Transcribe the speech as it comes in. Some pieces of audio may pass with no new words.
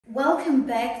Welcome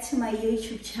back to my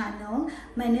YouTube channel.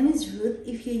 My name is Ruth.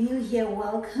 If you're new here,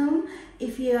 welcome.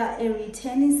 If you are a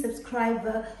returning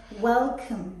subscriber,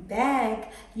 welcome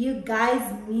back. You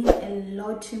guys mean a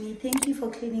lot to me. Thank you for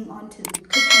clicking onto this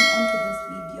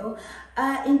video.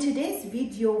 In today's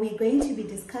video, we're going to be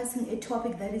discussing a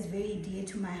topic that is very dear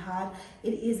to my heart.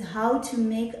 It is how to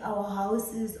make our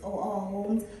houses or our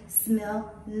homes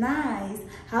smell nice.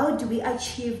 How do we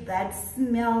achieve that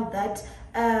smell, that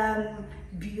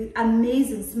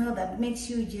amazing smell that makes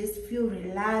you just feel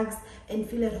relaxed and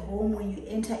feel at home when you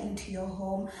enter into your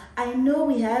home? I know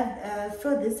we have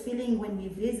felt this feeling when we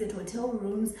visit hotel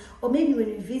rooms, or maybe when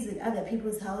we visit other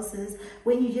people's houses,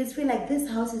 when you just feel like this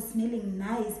house is smelling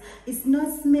nice. It's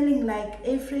not smelling like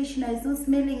air freshener, it's not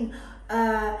smelling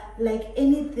like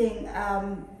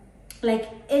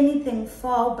anything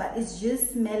foul, but it's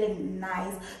just smelling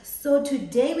nice. So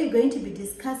today we're going to be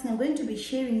discussing, I'm going to be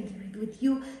sharing with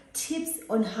you tips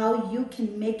on how you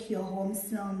can make your home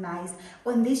smell nice.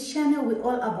 On this channel, we're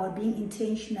all about being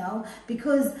intentional,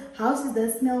 because houses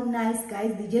that smell nice,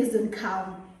 guys, they just don't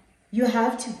come. You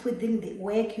have to put in the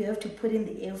work, you have to put in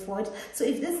the effort. So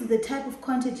if this is the type of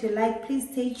content you like, please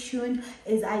stay tuned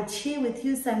as I share with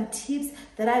you some tips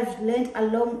that I've learned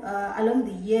along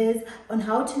the years on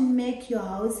how to make your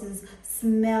houses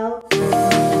smell.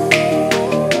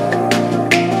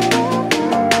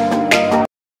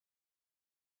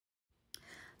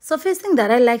 So first thing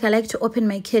that I like to open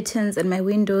my curtains and my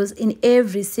windows in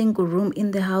every single room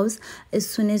in the house as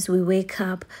soon as we wake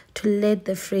up, to let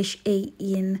the fresh air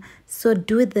in. So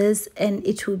do this and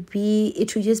it will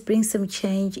just bring some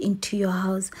change into your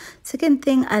house. Second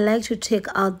thing, I like to take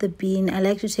out the bin. I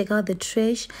like to take out the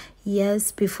trash,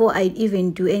 yes, before I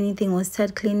even do anything or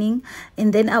start cleaning.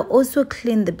 And then I'll also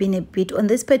clean the bin a bit. On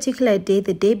this particular day,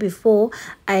 the day before,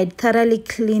 I had thoroughly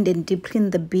cleaned and deep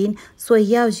cleaned the bin. So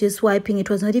here I was just wiping. It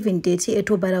was not even dirty at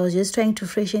all, but I was just trying to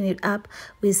freshen it up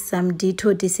with some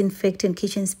Dettol disinfectant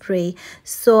kitchen spray.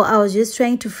 So I was just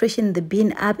trying to freshen the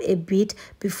bin up a bit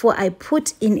before I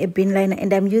put in a bin liner,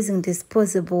 and I'm using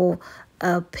disposable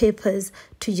papers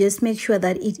to just make sure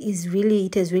that it has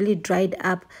really dried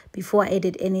up before I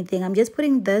added anything. I'm just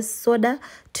putting this soda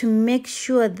to make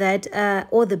sure that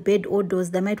all the bad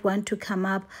odors that might want to come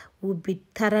up will be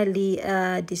thoroughly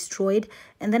destroyed.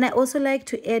 And then I also like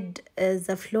to add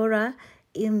Zaflora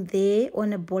in there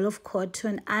on a ball of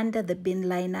cotton under the bin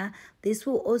liner. This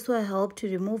will also help to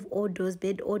remove odors,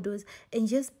 bad odors, and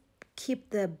just keep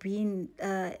the bin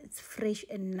fresh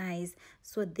and nice.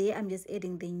 So there I'm just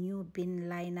adding the new bin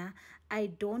liner. I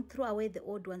don't throw away the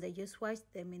old ones, I just wash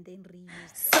them and then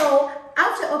reuse. So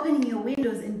after opening your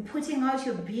windows and putting out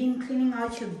your bin, cleaning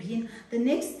out your bin, the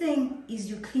next thing is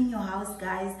you clean your house,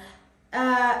 guys.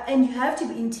 And you have to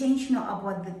be intentional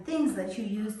about the things that you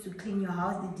use to clean your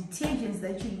house, the detergents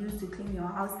that you use to clean your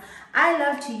house. I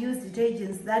love to use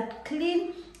detergents that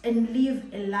clean and leave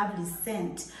a lovely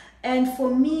scent. And for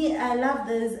me, I love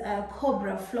those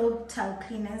Cobra floor tile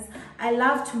cleaners. I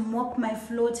love to mop my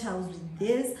floor tiles with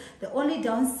this. The only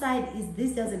downside is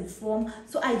this doesn't foam.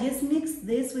 So I just mix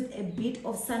this with a bit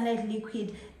of sunlight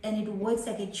liquid and it works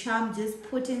like a charm. Just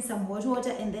put in some hot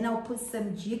water and then I'll put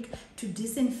some jig to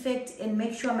disinfect and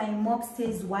make sure my mop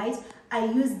stays white. I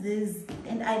use this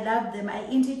and I love them. I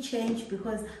interchange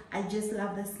because I just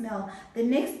love the smell. The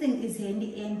next thing is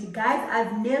handy andy. Guys,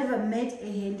 I've never met a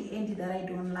handy andy that I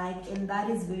don't like, and that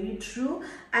is very true.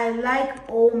 I like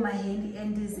all my handy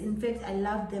andies. In fact, I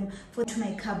love them for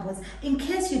my cupboards. In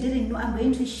case you didn't know, I'm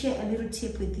going to share a little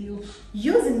tip with you.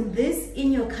 Using this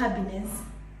in your cabinets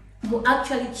will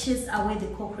actually chase away the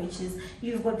cockroaches. If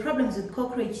you've got problems with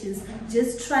cockroaches,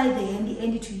 just try the handy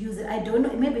andy to use it. I don't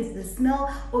know, maybe it's the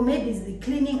smell or maybe it's the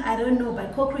cleaning, I don't know,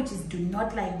 but cockroaches do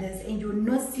not like this, and you will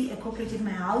not see a cockroach in my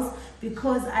house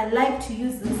because I like to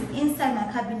use this inside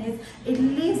my cabinet. It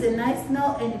leaves a nice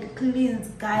smell and it cleans.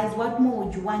 Guys, what more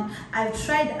would you want? I've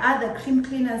tried other cream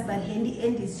cleaners, but handy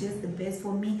andy is just the best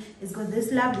for me. It's got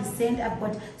this lovely scent.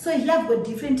 So here I've got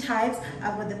different types.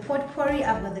 I've got the potpourri,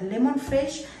 I've got the lemon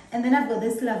fresh, and then I've got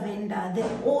this lavender. They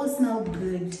all smell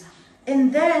good.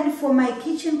 And then for my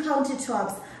kitchen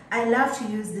countertops, I love to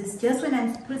use this just when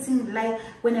I'm putting, like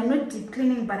when I'm not deep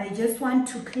cleaning, but I just want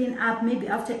to clean up, maybe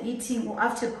after eating or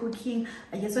after cooking,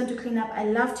 I just want to clean up. I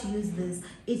love to use this.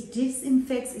 It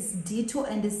disinfects, it's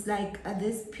Dettol, and it's like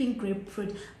this pink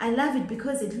grapefruit. I love it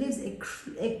because it leaves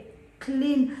a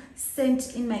clean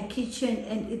scent in my kitchen,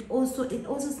 and it also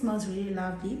smells really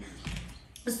lovely.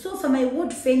 So for my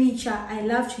wood furniture, I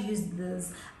love to use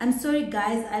this. I'm sorry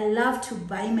guys, I love to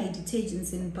buy my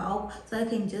detergents in bulk so I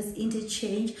can just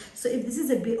interchange. So if this is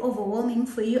a bit overwhelming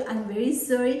for you, I'm very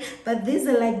sorry, but these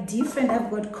are like different. I've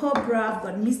got Cobra, I've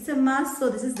got Mr. Musso,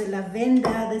 this is the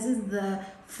lavender, this is the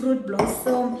fruit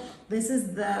blossom, this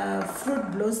is the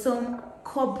fruit blossom,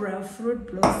 Cobra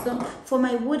fruit blossom. For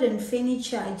my wooden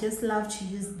furniture, I just love to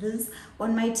use this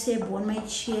on my table, on my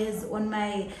chairs, on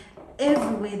my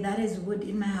everywhere that is wood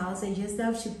in my house. I just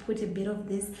have to put a bit of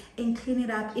this and clean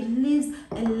it up. It leaves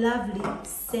a lovely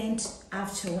scent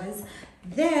afterwards.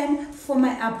 Then for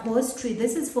my upholstery,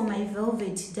 this is for my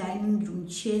velvet dining room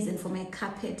chairs and for my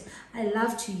carpet. I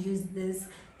love to use this.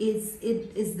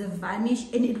 It is the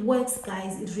varnish, and it works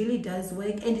guys, it really does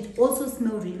work, and it also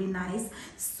smells really nice.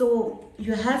 So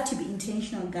you have to be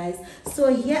intentional guys.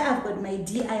 So here I've got my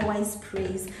DIY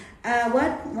sprays.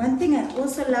 One thing I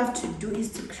also love to do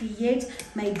is to create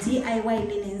my DIY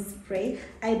linen spray.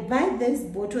 I buy these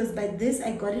bottles, but this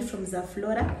I got it from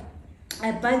Zaflora.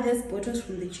 I buy these bottles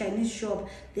from the Chinese shop.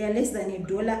 They are less than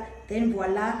 $1. Then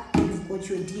voila, you've got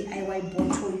your DIY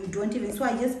bottle. You don't even, so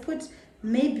I just put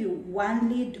maybe 1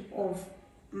 lid of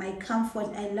my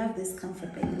comfort. I love this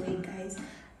comfort, by the way guys.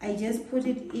 I just put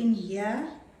it in here,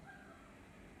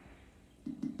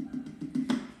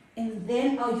 and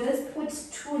then I'll just put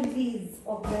 2 lids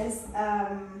of this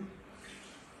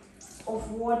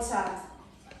of water,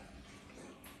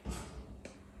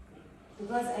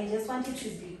 because I just want it to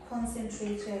be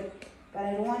concentrated, but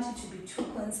I don't want it to be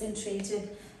too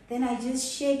concentrated. Then I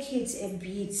just shake it a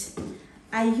bit.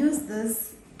 I use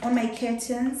this on my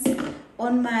curtains,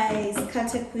 on my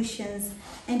scatter cushions,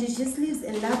 and it just leaves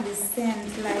a lovely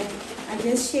scent. Like, I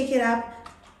just shake it up.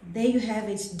 There you have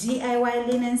it, DIY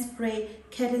linen spray,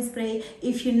 curtain spray.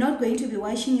 If you're not going to be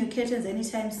washing your curtains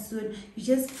anytime soon, you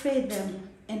just spray them,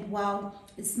 and wow,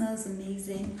 it smells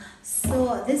amazing.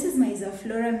 So this is my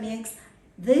Zaflora mix.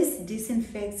 This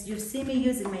disinfects. You see me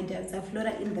using my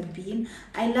Zaflora in the bin.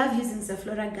 I love using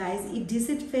Zaflora guys. It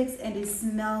disinfects and it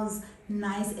smells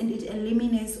nice, and it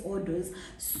eliminates odors.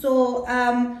 So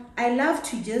I love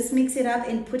to just mix it up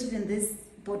and put it in this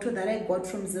bottle that I got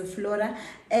from Zaflora,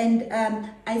 and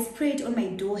I spray it on my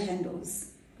door handles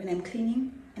when I'm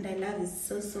cleaning, and I love it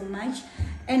so much.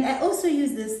 And I also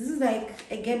use this is like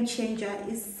a game changer.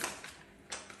 It's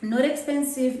not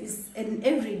expensive, it's an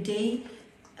everyday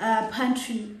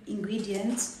pantry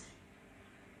ingredient.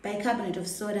 Bicarbonate of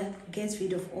soda gets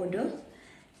rid of odor.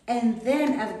 And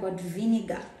then I've got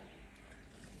vinegar.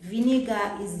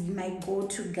 Vinegar is my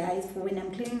go-to guys for when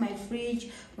I'm cleaning my fridge,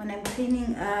 when I'm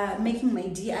cleaning making my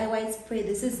DIY spray.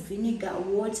 This is vinegar,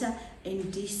 water,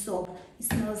 and dish soap. It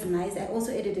smells nice. I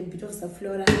also added a bit of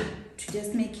Zaflora to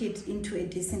just make it into a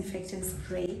disinfectant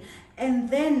spray. And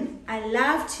then I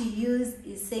love to use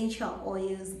essential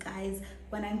oils guys.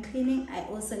 When I'm cleaning, I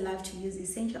also love to use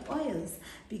essential oils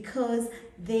because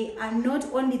they are not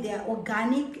only, they are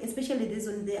organic, especially this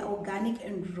one, they are organic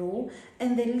and raw,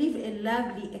 and they leave a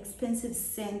lovely expensive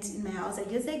scent in my house. I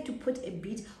just like to put a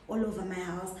bit all over my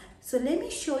house. So let me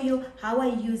show you how I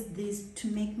use this to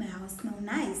make my house smell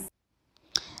nice.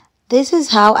 This is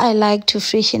how I like to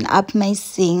freshen up my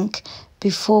sink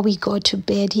before we go to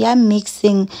bed. Here I'm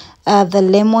mixing the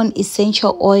lemon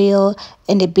essential oil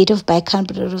and a bit of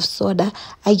bicarbonate of soda.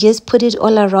 I just put it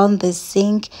all around the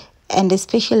sink and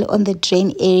especially on the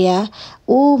drain area.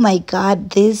 Oh my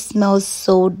god, this smells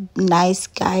so nice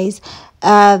guys.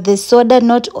 The soda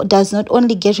does not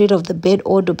only get rid of the bad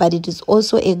odor, but it is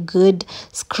also a good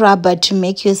scrubber to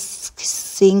make your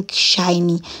sink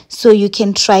shiny. So you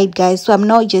can try it guys. So I'm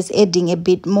now just adding a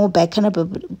bit more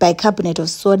bicarbonate of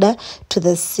soda to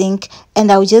the sink,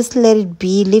 and I'll just let it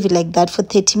be, leave it like that for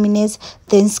 30 minutes,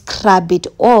 then scrub it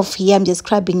off. Here I'm just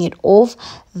scrubbing it off.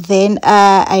 Then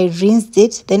I rinsed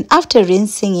it. Then after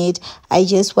rinsing it, I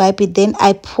just wipe it. Then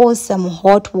I pour some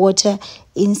hot water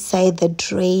inside the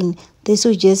drain. This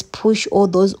will just push all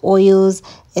those oils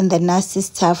and the nasty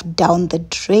stuff down the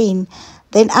drain.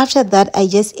 Then after that, I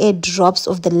just add drops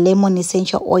of the lemon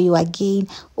essential oil again.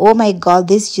 Oh my god,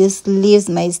 this just leaves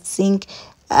my sink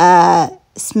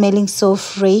smelling so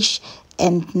fresh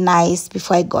and nice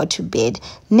before I go to bed.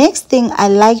 Next thing, I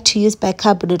like to use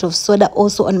bicarbonate of soda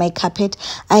also on my carpet.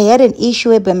 I had an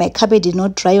issue where my carpet did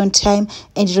not dry on time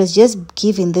and it was just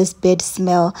giving this bad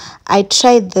smell. I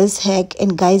tried this hack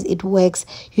and guys, it works.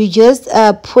 You just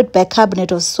put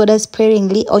bicarbonate of soda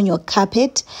sparingly on your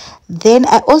carpet. Then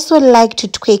I also like to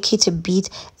tweak it a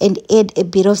bit and add a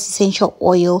bit of essential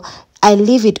oil. I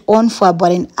leave it on for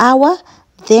about an hour.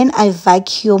 Then I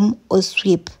vacuum or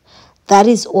sweep. That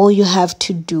is all you have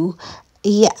to do.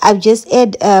 Yeah, I've just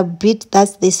add a bit,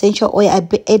 that's the essential oil.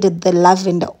 Added the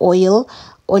lavender oil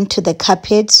onto the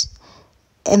carpet,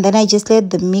 and then I just let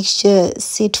the mixture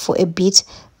sit for a bit.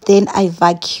 Then I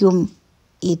vacuum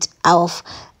it off.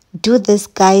 Do this,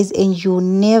 guys, and you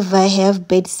never have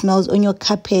bad smells on your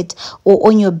carpet or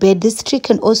on your bed. This trick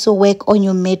can also work on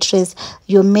your mattress,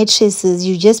 your mattresses.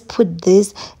 You just put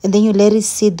this and then you let it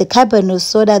sit. The carbonate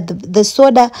soda, the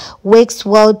soda works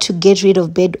well to get rid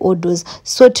of bad odors.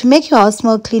 So to make your house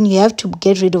smell clean, you have to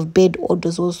get rid of bad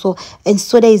odors also. And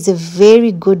soda is a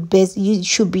very good best. You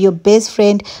should be your best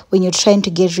friend when you're trying to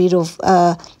get rid of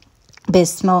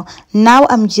best smell. Now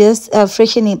I'm just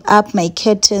freshening up my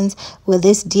curtains with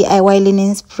this DIY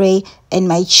linen spray, and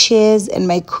my chairs and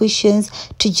my cushions,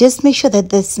 to just make sure that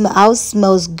the house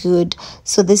smells good.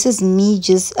 So this is me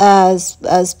just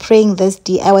spraying this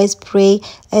DIY spray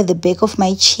at the back of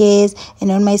my chairs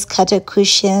and on my scatter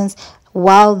cushions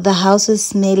while the house is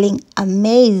smelling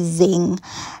amazing.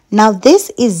 Now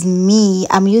this is me.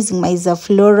 I'm using my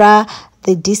Zaflora,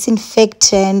 the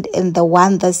disinfectant, and the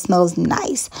one that smells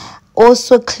nice.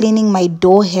 Also cleaning my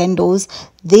door handles.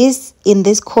 This, in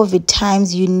this COVID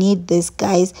times, you need this,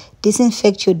 guys.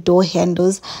 Disinfect your door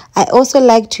handles. I also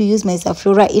like to use my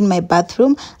Zaflora in my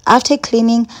bathroom. After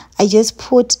cleaning, I just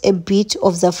put a bit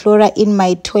of Zaflora in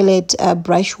my toilet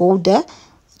brush holder,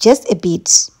 just a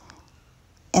bit,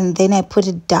 and then I put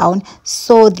it down.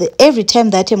 So every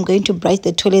time that I'm going to brush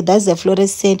the toilet, that's the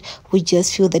fluorescent will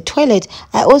just fill the toilet.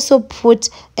 I also put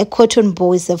a cotton ball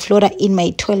with the Zaflora in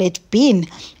my toilet bin.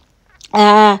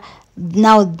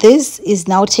 Now this is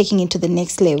now taking it to the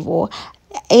next level.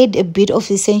 Add a bit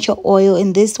of essential oil.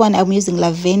 In this one, I'm using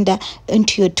lavender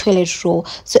into your toilet roll.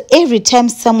 So every time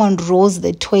someone rolls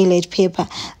the toilet paper,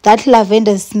 that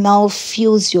lavender smell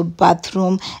fills your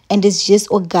bathroom, and it's just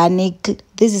organic.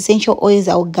 These essential oils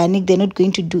are organic. They're not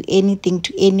going to do anything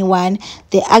to anyone.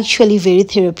 They're actually very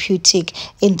therapeutic,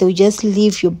 and they'll just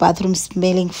leave your bathroom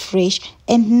smelling fresh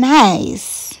and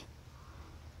nice.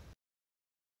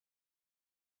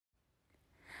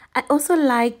 I also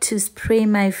like to spray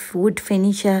my wood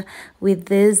furniture with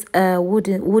these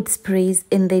wood sprays,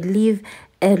 and they leave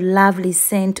a lovely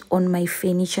scent on my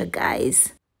furniture,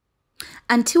 guys.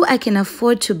 Until I can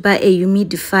afford to buy a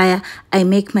humidifier, I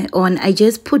make my own. I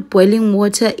just put boiling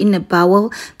water in a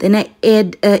bowl. Then I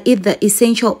add either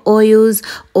essential oils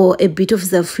or a bit of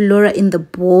Zaflora in the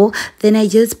bowl. Then I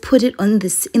just put it on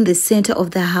in the center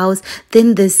of the house.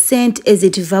 Then the scent, as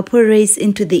it evaporates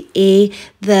into the air,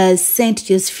 the scent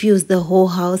just fills the whole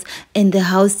house, and the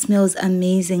house smells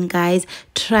amazing, guys.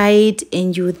 Try it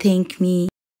and you thank me.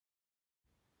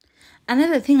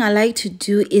 Another thing I like to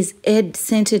do is add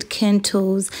scented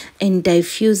candles and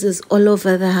diffusers all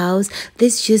over the house.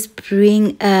 This just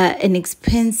bring an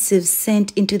expensive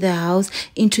scent into the house,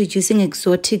 introducing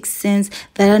exotic scents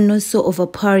that are not so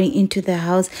overpowering into the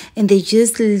house, and they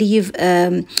just leave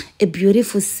a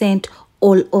beautiful scent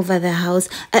all over the house.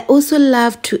 I also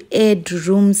love to add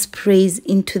room sprays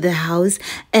into the house,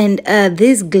 and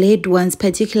these Glade ones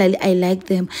particularly, I like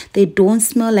them. They don't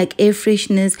smell like air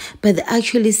fresheners, but they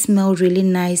actually smell really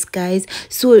nice, guys.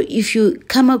 So if you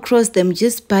come across them,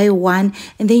 just buy one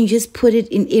and then you just put it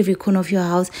in every corner of your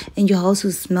house, and your house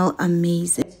will smell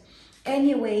amazing.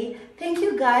 Anyway, thank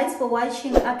you guys for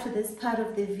watching up to this part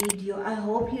of the video. I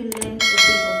hope you learned a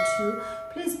thing or two.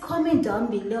 Please comment down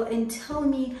below and tell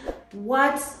me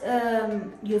what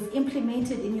you've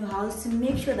implemented in your house to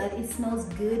make sure that it smells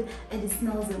good and it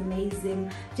smells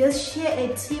amazing. Just share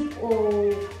a tip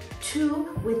or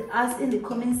two with us in the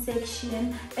comment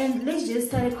section, and let's just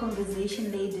start a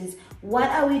conversation, ladies. What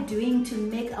are we doing to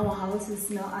make our houses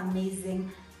smell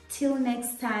amazing? Till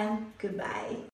next time, goodbye.